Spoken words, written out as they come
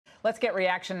Let's get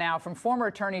reaction now from former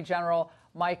Attorney General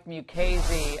Mike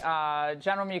Mukasey.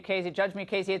 General Mukasey, Judge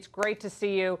Mukasey, it's great to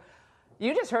see you.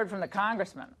 You just heard from the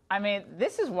congressman. I mean,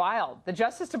 this is wild. The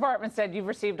Justice Department said you've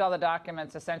received all the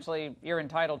documents essentially you're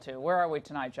entitled to. Where are we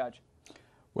tonight, Judge?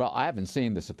 Well, I haven't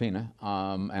seen the subpoena,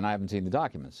 and I haven't seen the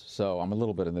documents, so I'm a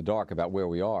little bit in the dark about where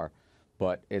we are.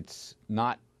 But it's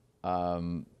not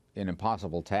an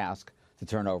impossible task to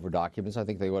turn over documents. I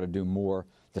think they ought to do more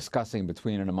discussing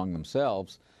between and among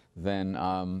themselves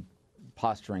than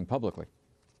posturing publicly.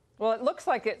 Well, it looks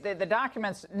like the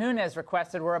documents Nunes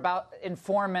requested were about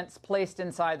informants placed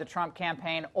inside the Trump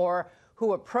campaign or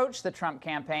who approached the Trump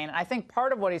campaign. I think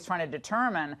part of what he's trying to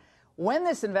determine when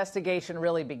this investigation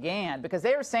really began, because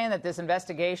they were saying that this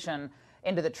investigation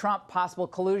into the Trump possible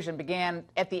collusion began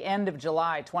at the end of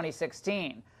July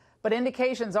 2016. But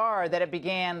indications are that it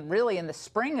began really in the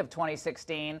spring of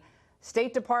 2016.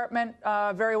 State Department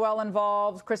very well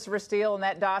involved, Christopher Steele in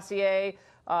that dossier,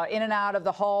 in and out of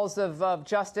the halls of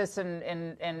justice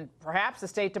and perhaps the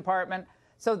State Department.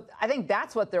 So I think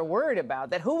that's what they're worried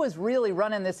about, that who was really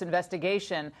running this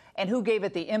investigation and who gave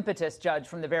it the impetus, Judge,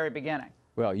 from the very beginning.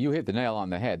 Well, you hit the nail on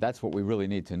the head. That's what we really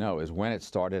need to know, is when it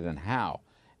started and how.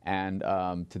 And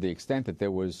to the extent that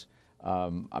there was, I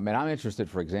mean, I'm interested,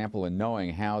 for example, in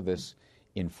knowing how this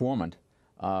informant,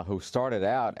 who started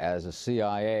out as a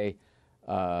CIA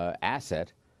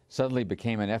asset, suddenly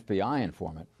became an FBI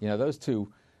informant. You know, those two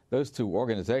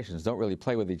organizations don't really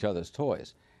play with each other's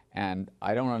toys. And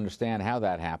I don't understand how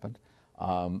that happened,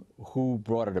 who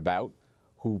brought it about,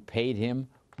 who paid him,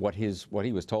 what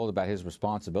he was told about his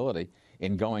responsibility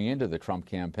in going into the Trump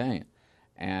campaign,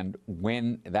 and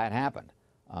when that happened.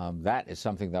 That is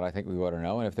something that I think we ought to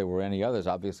know, and if there were any others,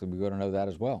 obviously we ought to know that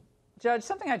as well. Judge,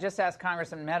 something I just asked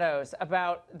Congressman Meadows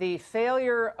about the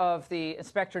failure of the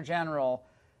Inspector General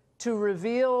to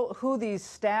reveal who these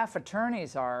staff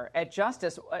attorneys are at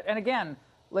Justice. And again,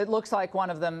 it looks like one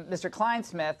of them, Mr.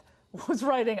 Kleinsmith, was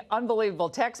writing unbelievable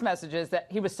text messages that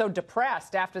he was so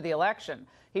depressed after the election.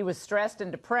 He was stressed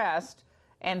and depressed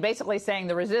and basically saying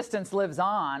the resistance lives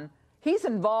on. He's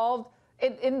involved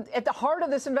at the heart of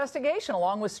this investigation,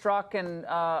 along with Strzok and,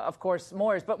 of course,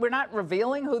 Moores. But we're not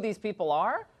revealing who these people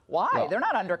are? Why? Well, they're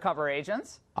not undercover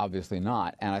agents. Obviously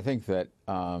not. And I think that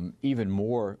even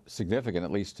more significant,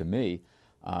 at least to me,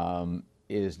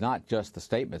 is not just the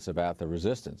statements about the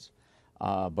resistance,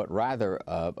 but rather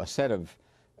a set of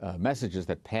messages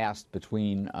that passed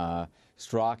between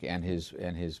Strzok and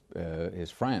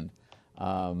his friend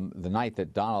the night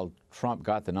that Donald Trump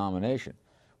got the nomination,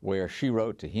 where she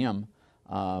wrote to him,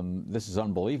 "This is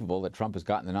unbelievable that Trump has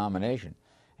gotten the nomination."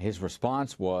 His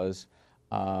response was,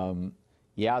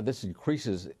 "Yeah, this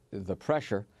increases the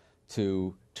pressure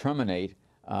to terminate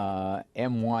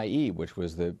MYE," which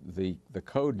was the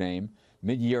code name,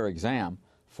 mid-year exam,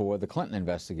 for the Clinton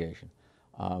investigation.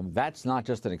 That's not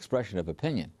just an expression of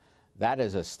opinion. That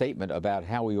is a statement about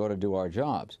how we ought to do our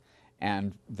jobs.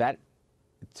 And that,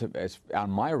 on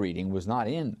my reading, was not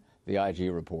in the IG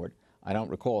report. I don't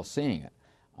recall seeing it.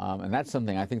 And that's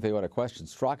something I think they ought to question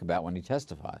Strzok about when he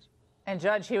testifies. And,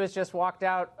 Judge, he was just walked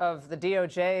out of the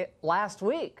DOJ last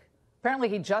week. Apparently,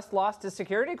 he just lost his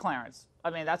security clearance. I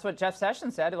mean, that's what Jeff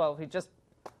Sessions said. Well, he just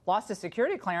lost his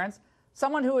security clearance.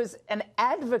 Someone who is an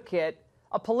advocate,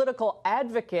 a political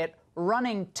advocate,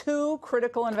 running two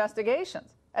critical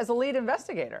investigations as a lead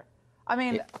investigator. I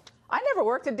mean, yeah. I never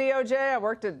worked at DOJ. I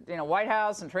worked at White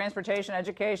House and transportation,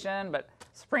 education, but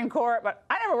Supreme Court. But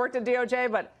I never worked at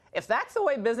DOJ. But if that's the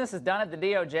way business is done at the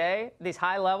DOJ, these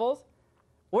high levels,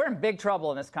 we're in big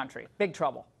trouble in this country. Big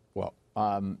trouble. Well,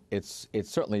 it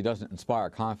certainly doesn't inspire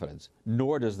confidence,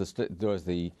 nor does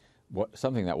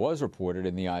something that was reported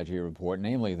in the IG report,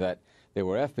 namely that there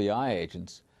were FBI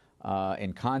agents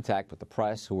in contact with the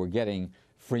press who were getting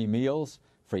free meals,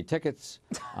 free tickets,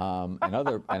 and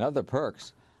other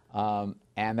perks,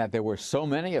 and that there were so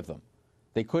many of them,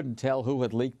 they couldn't tell who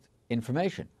had leaked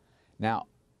information. Now,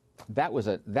 that was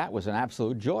an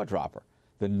absolute jaw dropper.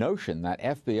 The notion that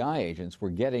FBI agents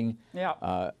were getting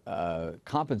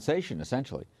compensation,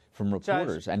 essentially, from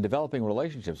reporters, Judge, and developing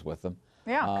relationships with them.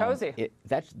 Yeah, cozy.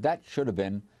 That should have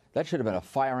been a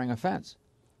firing offense.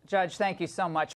 Judge, thank you so much.